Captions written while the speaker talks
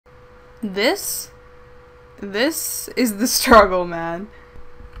This is the struggle, man.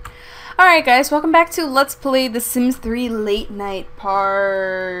 Alright guys, welcome back to Let's Play The Sims 3 Late Night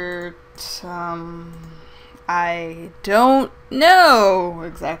Part... I don't know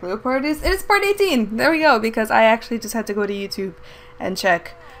exactly what part it is. It is part 18! There we go, because I actually just had to go to YouTube and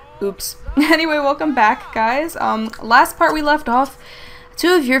check. Oops. Anyway, welcome back, guys. Last part we left off,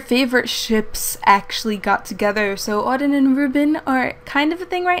 two of your favorite ships actually got together. So Auden and Ruben are kind of a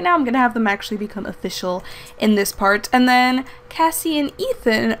thing right now. I'm gonna have them actually become official in this part. And then Cassie and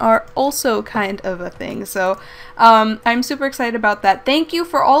Ethan are also kind of a thing. So I'm super excited about that. Thank you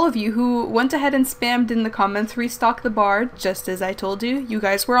for all of you who went ahead and spammed in the comments, restock the bar, just as I told you. You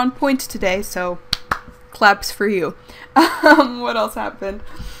guys were on point today, so claps for you. What else happened?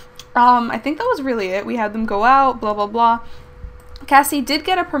 I think that was really it. We had them go out, blah blah blah. Cassie did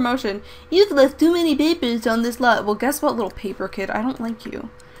get a promotion. You've left too many papers on this lot. Well, guess what, little paper kid? I don't like you.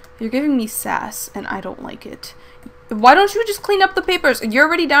 You're giving me sass, and I don't like it. Why don't you just clean up the papers? You're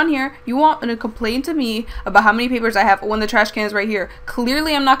already down here. You want to complain to me about how many papers I have when the trash can is right here.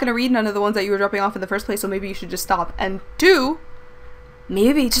 Clearly, I'm not going to read none of the ones that you were dropping off in the first place, so maybe you should just stop. And two,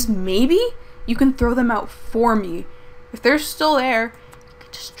 maybe, just maybe, you can throw them out for me. If they're still there, you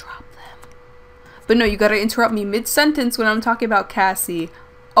can just drop. But no, you gotta interrupt me mid-sentence when I'm talking about Cassie.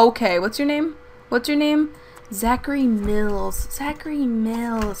 Okay, what's your name? What's your name? Zachary Mills. Zachary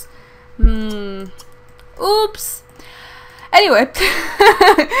Mills. Oops. Anyway,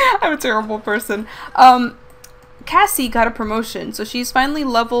 I'm a terrible person. Cassie got a promotion, so she's finally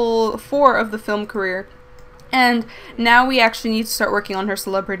level 4 of the film career. And now we actually need to start working on her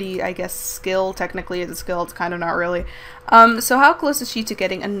celebrity, I guess, skill. Technically it's a skill, it's kind of not really. So how close is she to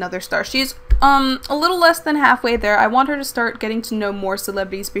getting another star? She's a little less than halfway there. I want her to start getting to know more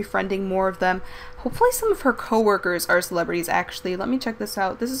celebrities, befriending more of them. Hopefully some of her coworkers are celebrities, actually. Let me check this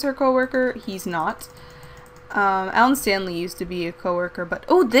out. This is her coworker. He's not. Alan Stanley used to be a coworker, but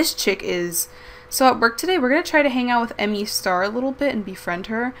oh, this chick is. So at work today, we're going to try to hang out with Emmy Star a little bit and befriend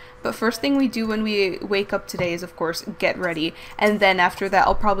her. But first thing we do when we wake up today is, of course, get ready. And then after that,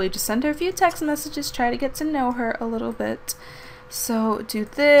 I'll probably just send her a few text messages, try to get to know her a little bit. So do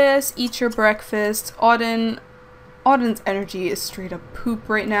this, eat your breakfast. Auden's energy is straight up poop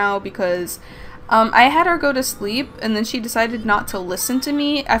right now because I had her go to sleep and then she decided not to listen to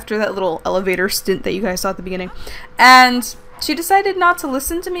me after that little elevator stint that you guys saw at the beginning. And she decided not to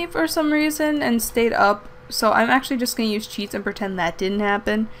listen to me for some reason and stayed up, so I'm actually just going to use cheats and pretend that didn't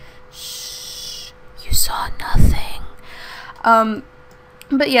happen. Shh, you saw nothing.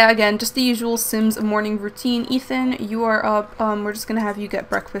 But yeah, again, just the usual Sims morning routine. Ethan, you are up. We're just going to have you get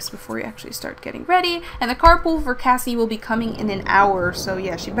breakfast before you actually start getting ready. And the carpool for Cassie will be coming in an hour, so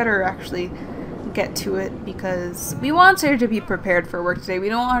yeah, she better actually get to it because we want her to be prepared for work today. We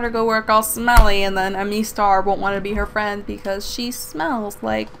don't want her to go work all smelly and then Emmy Star won't want to be her friend because she smells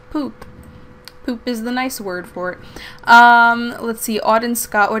like poop. Poop is the nice word for it. Let's see, Auden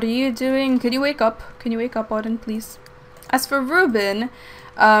Scott, what are you doing? Can you wake up? Can you wake up, Auden, please? As for Ruben,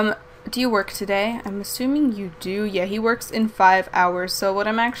 do you work today? I'm assuming you do. Yeah, he works in 5 hours. So what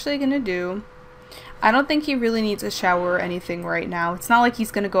I'm actually gonna do, I don't think he really needs a shower or anything right now. It's not like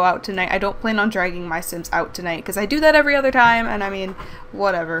he's gonna go out tonight. I don't plan on dragging my Sims out tonight because I do that every other time, and I mean,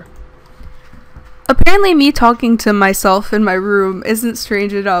 whatever. Apparently me talking to myself in my room isn't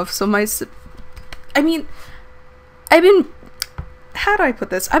strange enough, so I mean, how do I put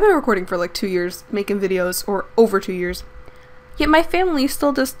this? I've been recording for like 2 years, making videos, or over 2 years, yet my family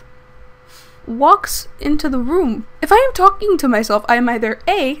still just walks into the room. If I am talking to myself, I am either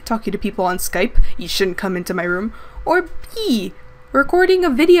A, talking to people on Skype, you shouldn't come into my room, or B, recording a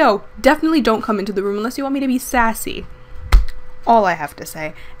video. Definitely don't come into the room unless you want me to be sassy. All I have to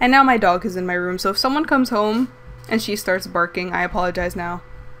say. And now my dog is in my room, so if someone comes home and she starts barking, I apologize now.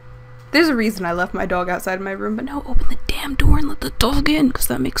 There's a reason I left my dog outside of my room, but no, open the damn door and let the dog in, because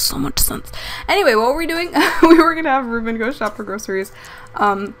that makes so much sense. Anyway, what were we doing? We were gonna have Ruben go shop for groceries.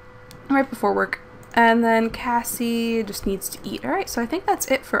 Right before work, and then Cassie just needs to eat. Alright, so I think that's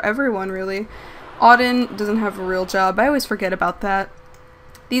it for everyone, really. Auden doesn't have a real job. I always forget about that.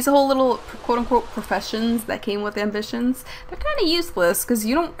 These whole little quote-unquote professions that came with ambitions, they're kind of useless because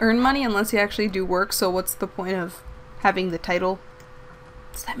you don't earn money unless you actually do work, so what's the point of having the title?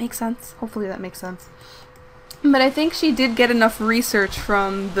 Does that make sense? Hopefully that makes sense. But I think she did get enough research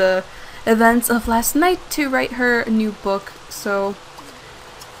from the events of last night to write her new book, so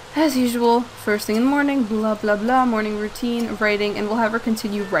as usual, first thing in the morning, blah blah blah, morning routine, writing, and we'll have her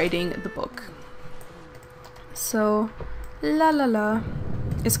continue writing the book. So, la la la.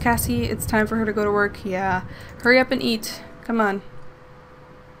 Is Cassie, it's time for her to go to work? Yeah. Hurry up and eat. Come on.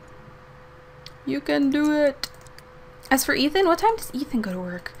 You can do it. As for Ethan, what time does Ethan go to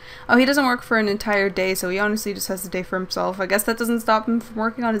work? Oh, he doesn't work for an entire day, so he honestly just has the day for himself. I guess that doesn't stop him from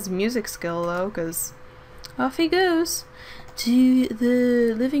working on his music skill, though, because off he goes to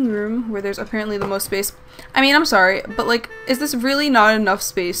the living room, where there's apparently the most space. I mean, I'm sorry, but, like, is this really not enough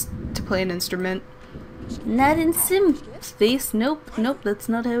space to play an instrument? Not in sim space. Nope, nope, that's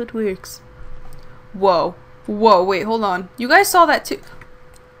not how it works. Whoa. Whoa, wait, hold on. You guys saw that too?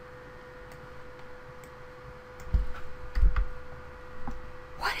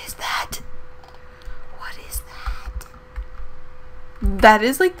 What is that? What is that? That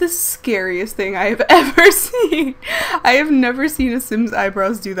is like the scariest thing I have ever seen. I have never seen a Sim's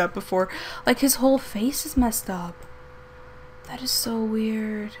eyebrows do that before. Like, his whole face is messed up. That is so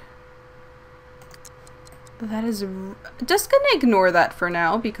weird. That is... just gonna ignore that for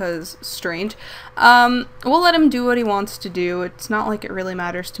now, because strange. We'll let him do what he wants to do. It's not like it really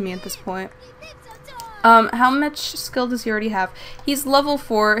matters to me at this point. How much skill does he already have? He's level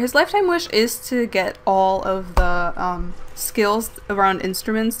 4. His lifetime wish is to get all of the skills around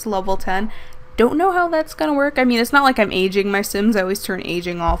instruments to level 10. Don't know how that's gonna work. I mean, it's not like I'm aging my Sims. I always turn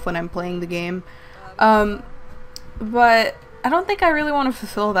aging off when I'm playing the game. But I don't think I really want to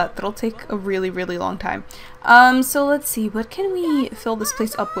fulfill that. That'll take a really, really long time. So let's see. What can we fill this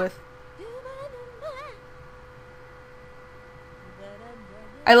place up with?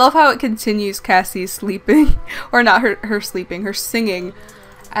 I love how it continues Cassie sleeping. Or not her sleeping, her singing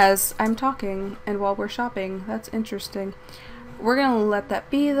as I'm talking and while we're shopping. That's interesting. We're gonna let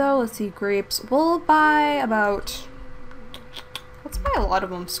that be though. Let's see, grapes. We'll buy about... let's buy a lot of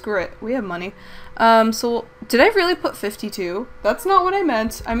them. Screw it. We have money. So did I really put 52? That's not what I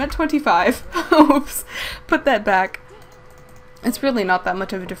meant. I meant 25. Oops. Put that back. It's really not that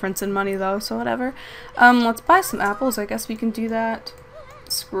much of a difference in money though, so whatever. Let's buy some apples. I guess we can do that.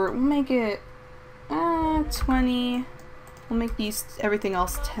 Screw it. We'll make it 20. We'll make these everything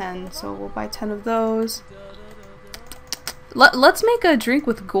else 10. So we'll buy 10 of those. Let's make a drink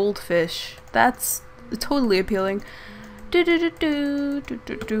with goldfish. That's totally appealing.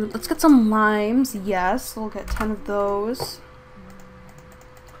 Let's get some limes. Yes, we'll get 10 of those.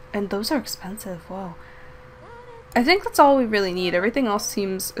 And those are expensive. Whoa. I think that's all we really need. Everything else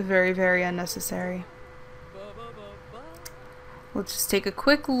seems very, very unnecessary. Let's just take a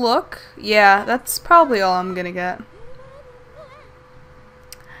quick look. Yeah, that's probably all I'm gonna get.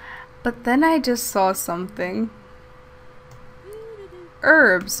 But then I just saw something.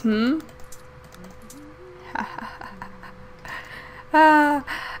 Herbs,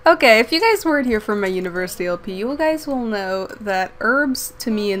 okay, if you guys weren't here for my university LP, you guys will know that herbs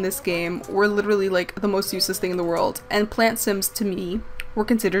to me in this game were literally like the most useless thing in the world, and plant sims to me were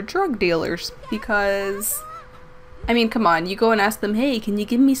considered drug dealers because, I mean, come on, you go and ask them, hey, can you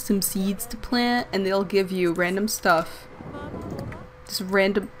give me some seeds to plant? And they'll give you random stuff. Just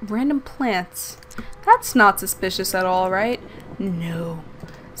random plants. That's not suspicious at all, right? No.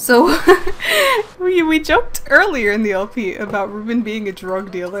 So, we joked earlier in the LP about Ruben being a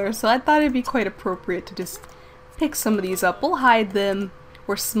drug dealer, so I thought it'd be quite appropriate to just pick some of these up. We'll hide them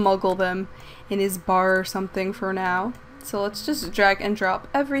or smuggle them in his bar or something for now. So let's just drag and drop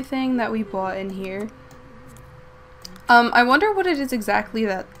everything that we bought in here. I wonder what it is exactly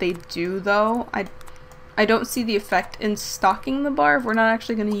that they do, though. I don't see the effect in stocking the bar if we're not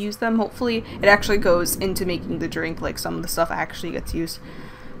actually going to use them. Hopefully it actually goes into making the drink, like some of the stuff actually gets used.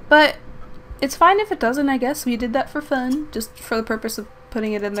 But it's fine if it doesn't, I guess. We did that for fun, just for the purpose of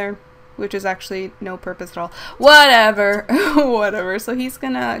putting it in there, which is actually no purpose at all. Whatever. Whatever. So he's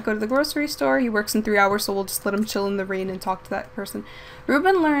gonna go to the grocery store. He works in 3 hours, so we'll just let him chill in the rain and talk to that person.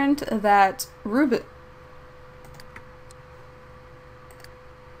 Ruben learned that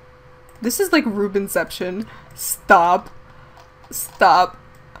this is like Rubenception. Stop. Stop.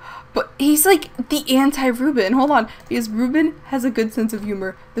 But he's like the anti-Ruben. Hold on. Because Ruben has a good sense of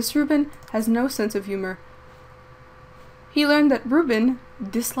humor. This Ruben has no sense of humor. He learned that Ruben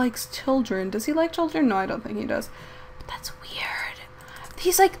dislikes children. Does he like children? No, I don't think he does. But that's weird.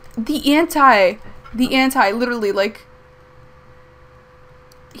 He's like the anti, literally, like,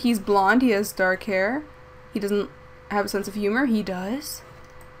 he's blonde, he has dark hair. He doesn't have a sense of humor. He does.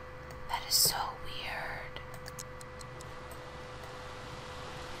 That is so weird.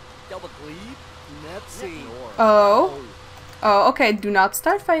 Oh. Oh, okay. Do not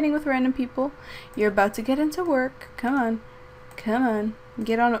start fighting with random people. You're about to get into work. Come on. Come on.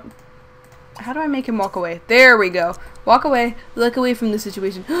 Get on. How do I make him walk away? There we go. Walk away. Look away from the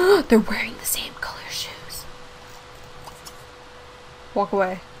situation. They're wearing the same color shoes. Walk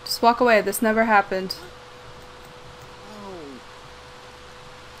away. Just walk away. This never happened.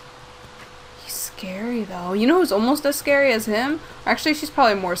 He's scary though. You know who's almost as scary as him? Actually, she's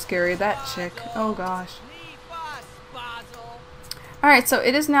probably more scary. That chick. Oh gosh. Alright, so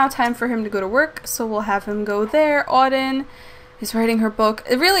it is now time for him to go to work, so we'll have him go there. Auden is writing her book.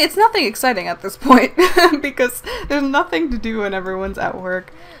 Really, it's nothing exciting at this point because there's nothing to do when everyone's at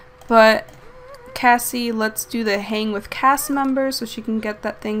work. But Cassie, let's do the hang with cast members so she can get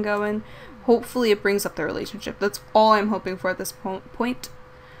that thing going. Hopefully it brings up their relationship. That's all I'm hoping for at this point.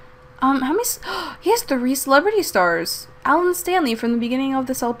 How many? He has 3 celebrity stars. Alan Stanley from the beginning of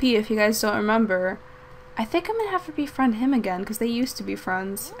this LP, if you guys don't remember. I think I'm gonna have to befriend him again because they used to be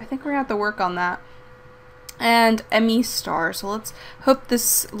friends. I think we're gonna have to work on that. And Emmy star. So let's hope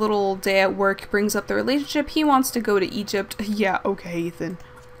this little day at work brings up the relationship. He wants to go to Egypt. Yeah, okay, Ethan.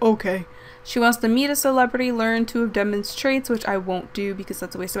 Okay. She wants to meet a celebrity, learn 2 of Demons traits, which I won't do because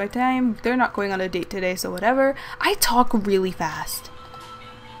that's a waste of my time. They're not going on a date today, so whatever. I talk really fast.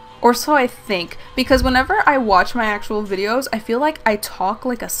 Or so I think. Because whenever I watch my actual videos, I feel like I talk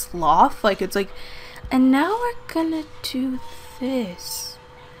like a sloth. Like it's like, and now we're gonna do this.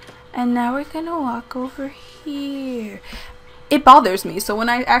 And now we're gonna walk over here. It bothers me. So when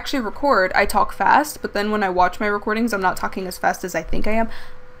I actually record, I talk fast. But then when I watch my recordings, I'm not talking as fast as I think I am.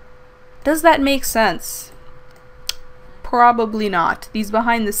 Does that make sense? Probably not. These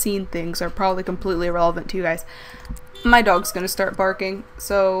behind the scene things are probably completely irrelevant to you guys. My dog's gonna start barking.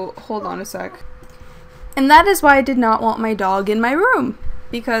 So hold on a sec. And that is why I did not want my dog in my room.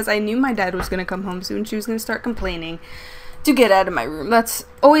 Because I knew my dad was going to come home soon. She was going to start complaining to get out of my room. That's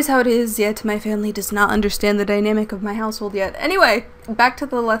always how it is, yet my family does not understand the dynamic of my household yet. Anyway, back to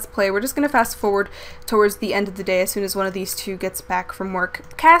the Let's Play. We're just going to fast forward towards the end of the day as soon as one of these 2 gets back from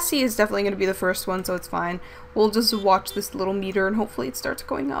work. Cassie is definitely going to be the first one, so it's fine. We'll just watch this little meter and hopefully it starts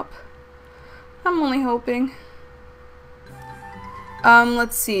going up. I'm only hoping.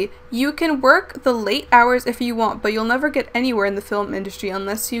 Let's see. You can work the late hours if you want, but you'll never get anywhere in the film industry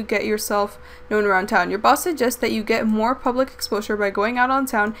unless you get yourself known around town. Your boss suggests that you get more public exposure by going out on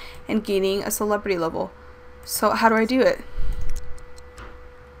town and gaining a celebrity level. So how do I do it?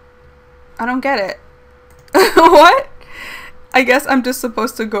 I don't get it. What? I guess I'm just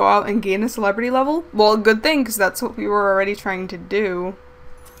supposed to go out and gain a celebrity level? Well, good thing, because that's what we were already trying to do.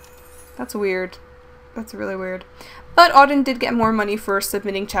 That's weird. That's really weird. But Auden did get more money for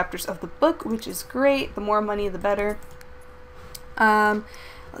submitting chapters of the book, which is great. The more money, the better.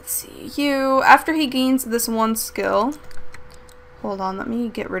 Let's see. After he gains this 1 skill... Hold on, let me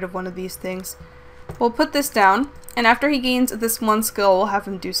get rid of one of these things. We'll put this down. And after he gains this 1 skill, we'll have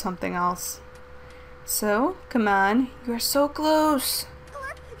him do something else. So, come on. You are so close.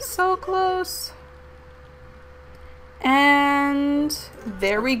 So close. And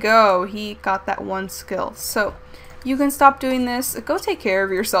there we go. He got that 1 skill. So... you can stop doing this. Go take care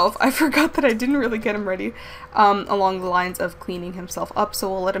of yourself. I forgot that I didn't really get him ready along the lines of cleaning himself up, so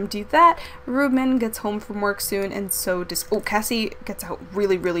we'll let him do that. Ruben gets home from work soon, and so does... oh, Cassie gets out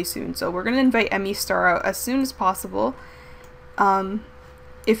really, really soon, so we're going to invite Emmy Star out as soon as possible.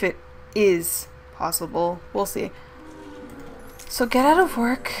 If it is possible. We'll see. So get out of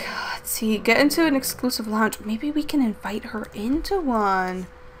work. Let's see. Get into an exclusive lounge. Maybe we can invite her into one.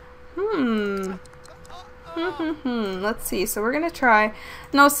 Let's see. So we're gonna try.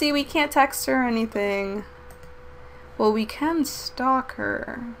 No, see, we can't text her or anything. Well, we can stalk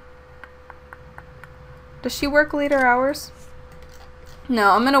her. Does she work later hours?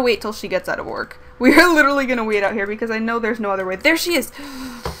 No, I'm gonna wait till she gets out of work. We are literally gonna wait out here because I know there's no other way. There she is!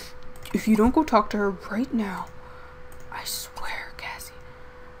 If you don't go talk to her right now, I swear, Cassie.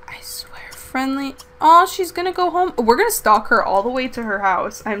 I swear. Friendly. Oh, she's gonna go home. We're gonna stalk her all the way to her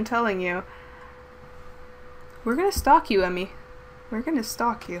house. I'm telling you. We're gonna stalk you, Emmy. We're gonna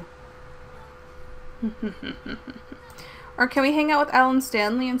stalk you. Or can we hang out with Alan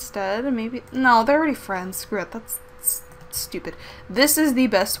Stanley instead? Maybe. No, they're already friends. Screw it. That's stupid. This is the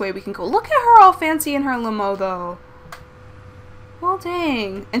best way we can go. Look at her all fancy in her limo, though. Well,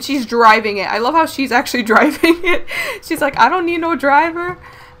 dang. And she's driving it. I love how she's actually driving it. She's like, I don't need no driver.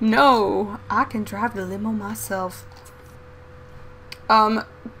 No, I can drive the limo myself.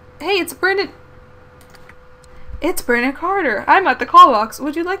 Hey, it's Brandon. It's Brandon Carter. I'm at the call box.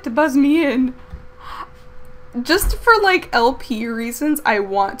 Would you like to buzz me in? Just for, like, LP reasons, I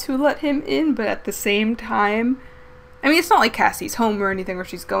want to let him in, but at the same time... I mean, it's not like Cassie's home or anything, or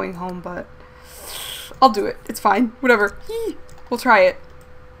she's going home, but... I'll do it. It's fine. Whatever. We'll try it.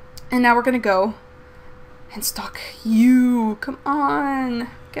 And now we're gonna go and stalk you. Come on.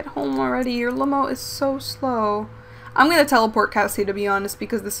 Get home already. Your limo is so slow. I'm gonna teleport Cassie, to be honest,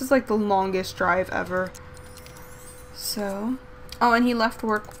 because this is, like, the longest drive ever. So, Oh, and he left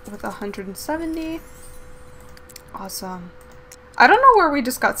work with 170. Awesome. I don't know where we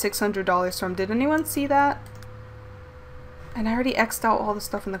just got $600 from. Did anyone see that? And I already X'd out all the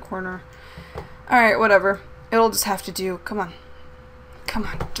stuff in the corner. Alright, whatever. It'll just have to do. Come on. Come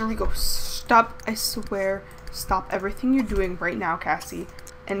on. Here we go. Stop. I swear. Stop everything you're doing right now, Cassie.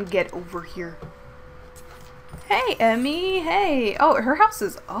 And get over here. Hey, Emmy. Hey. Oh, her house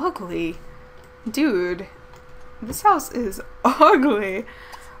is ugly. Dude. This house is ugly.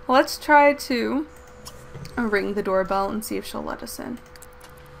 Let's try to ring the doorbell and see if she'll let us in.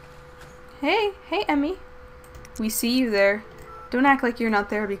 Hey. Hey, Emmy. We see you there. Don't act like you're not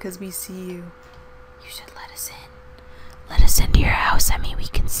there because we see you. You should let us in. Let us into your house, Emmy. We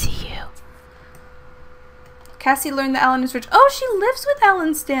can see you. Cassie learned that Alan is rich. Oh, she lives with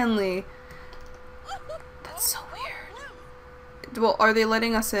Alan Stanley. That's so weird. Well, are they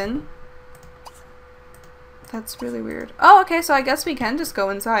letting us in? That's really weird. Oh, okay, so I guess we can just go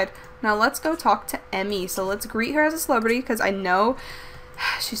inside. Now let's go talk to Emmy. So let's greet her as a celebrity because I know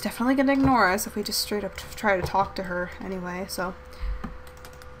she's definitely going to ignore us if we just straight up try to talk to her anyway. So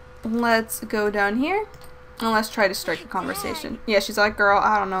let's go down here and let's try to strike a conversation. Yeah, she's like, girl,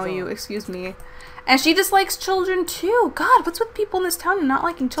 I don't know you. Excuse me. And she dislikes children too. God, what's with people in this town not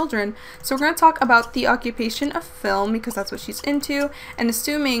liking children? So we're going to talk about the occupation of film because that's what she's into. And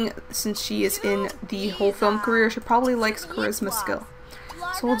assuming since she is in the whole film career, she probably likes charisma skill.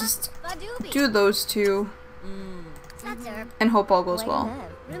 So we'll just do those two and hope all goes well.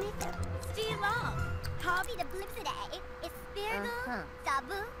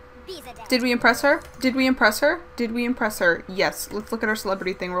 Did we impress her? Did we impress her? Did we impress her? Yes. Let's look at our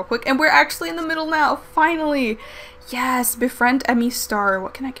celebrity thing real quick. And we're actually in the middle now. Finally. Yes. Befriend Emmy Star.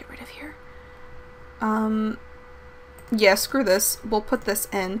 What can I get rid of here? Yeah, screw this. We'll put this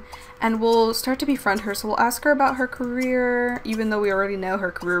in. And we'll start to befriend her. So we'll ask her about her career. Even though we already know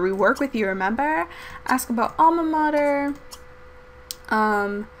her career. We work with you, remember? Ask about alma mater.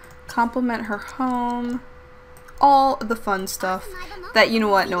 Compliment her home. All the fun stuff that, you know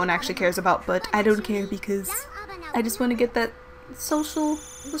what, no one actually cares about, but I don't care because I just want to get that social.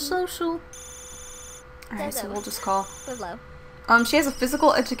 Alright, so we'll just call. She has a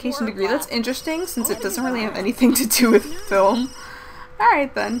physical education degree. That's interesting since it doesn't really have anything to do with film.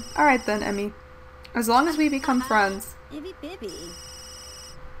 Alright then, Emmy. As long as we become friends.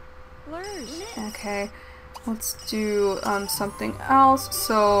 Okay, let's do something else.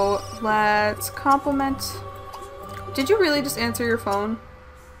 So let's compliment. Did you really just answer your phone?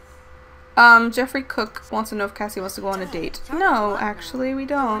 Jeffrey Cook wants to know if Cassie wants to go on a date. No, actually, we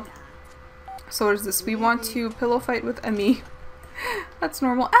don't. So what is this? We want to pillow fight with Emmy. That's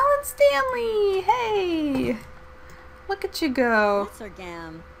normal. Alan Stanley! Hey! Look at you go.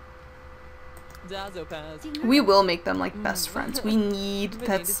 We will make them like best friends. We need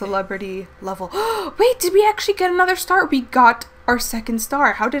that celebrity level. Wait, did we actually get another star? We got our second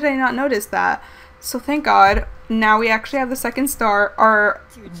star. How did I not notice that? So thank God, now we actually have the second star. Our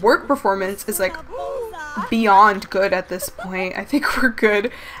work performance is like beyond good at this point. I think we're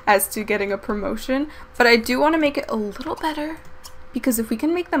good as to getting a promotion, but I do want to make it a little better because if we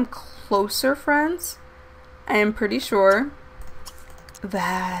can make them closer friends, I am pretty sure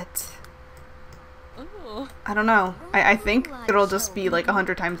that, I don't know, I think it'll just be like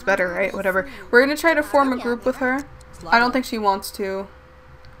 100 times better, right? Whatever. We're going to try to form a group with her. I don't think she wants to.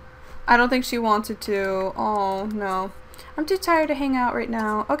 I don't think she wanted to. Oh, no. I'm too tired to hang out right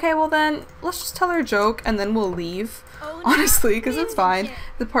now. Okay, well then, let's just tell her a joke and then we'll leave. Honestly, because it's fine.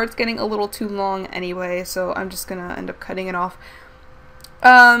 The part's getting a little too long anyway, so I'm just gonna end up cutting it off.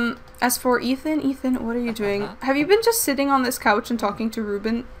 As for Ethan, what are you doing? Have you been just sitting on this couch and talking to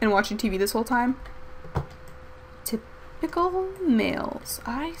Ruben and watching TV this whole time? Typical males.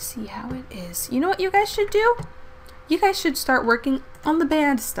 I see how it is. You know what you guys should do? You guys should start working on the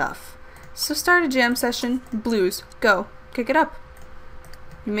band stuff. So start a jam session. Blues. Go. Kick it up.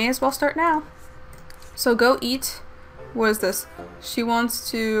 You may as well start now. So go eat. What is this? She wants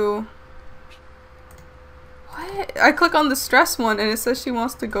to... What? I click on the stress one and it says she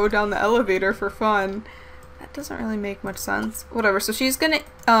wants to go down the elevator for fun. That doesn't really make much sense. Whatever. So she's gonna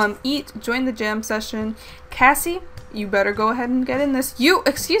eat, join the jam session. Cassie, you better go ahead and get in this. You,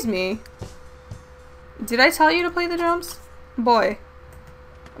 excuse me. Did I tell you to play the drums? Boy.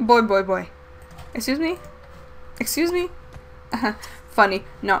 Boy. Excuse me? Excuse me? Funny.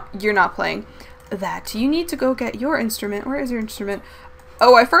 No, you're not playing that. You need to go get your instrument. Where is your instrument?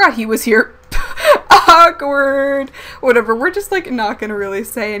 Oh, I forgot he was here. Awkward. Whatever. We're just like not gonna really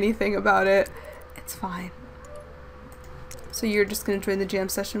say anything about it. It's fine. So you're just gonna join the jam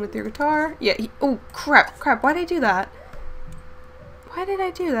session with your guitar? Yeah. Oh, crap. Why did I do that? Why did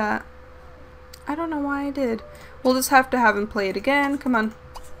I do that? I don't know why I did. We'll just have to have him play it again. Come on.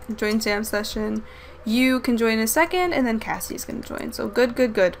 Join jam session. You can join in a second, and then Cassie's gonna join. So good,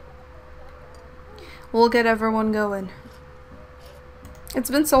 good, good. We'll get everyone going. It's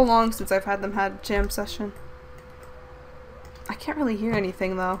been so long since I've had them had jam session. I can't really hear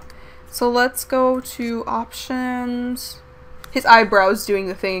anything though. So let's go to options. His eyebrow's doing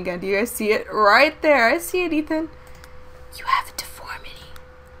the thing again. Do you guys see it? Right there. I see it, Ethan. You have a deformity.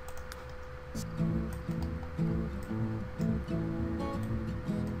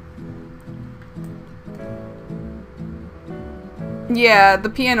 Yeah, the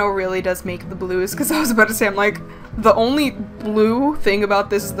piano really does make the blues, because I was about to say, I'm like, the only blue thing about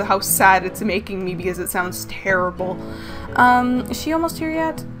this is how sad it's making me because it sounds terrible. Is she almost here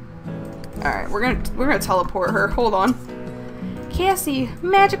yet? Alright, we're gonna teleport her. Hold on. Cassie,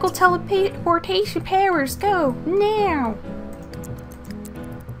 magical teleportation powers, go now!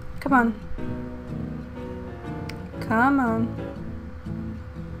 Come on. Come on.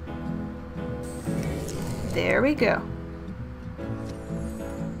 There we go.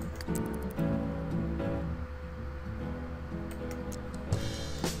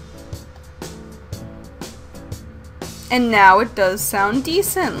 And now it does sound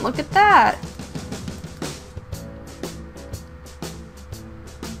decent. Look at that.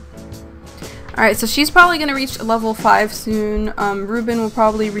 Alright, so she's probably going to reach level 5 soon. Ruben will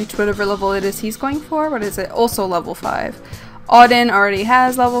probably reach whatever level it is he's going for. What is it? Also level 5. Auden already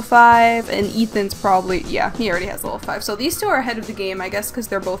has level 5, and Ethan's probably, yeah, he already has level 5. So these two are ahead of the game, I guess, because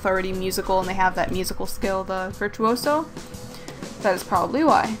they're both already musical and they have that musical skill, the virtuoso. That is probably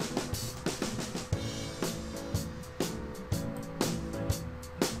why.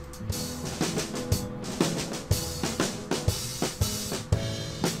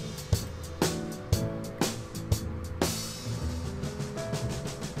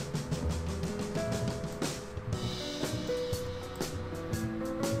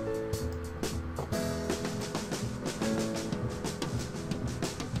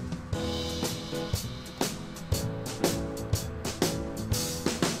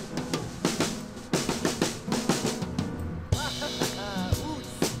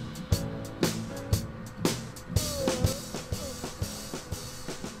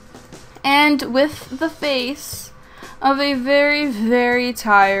 And with the face of a very, very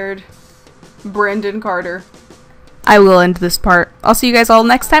tired Brandon Carter, I will end this part. I'll see you guys all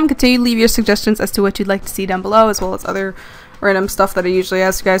next time. Continue to leave your suggestions as to what you'd like to see down below, as well as other random stuff that I usually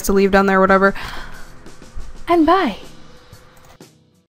ask you guys to leave down there or whatever. And bye!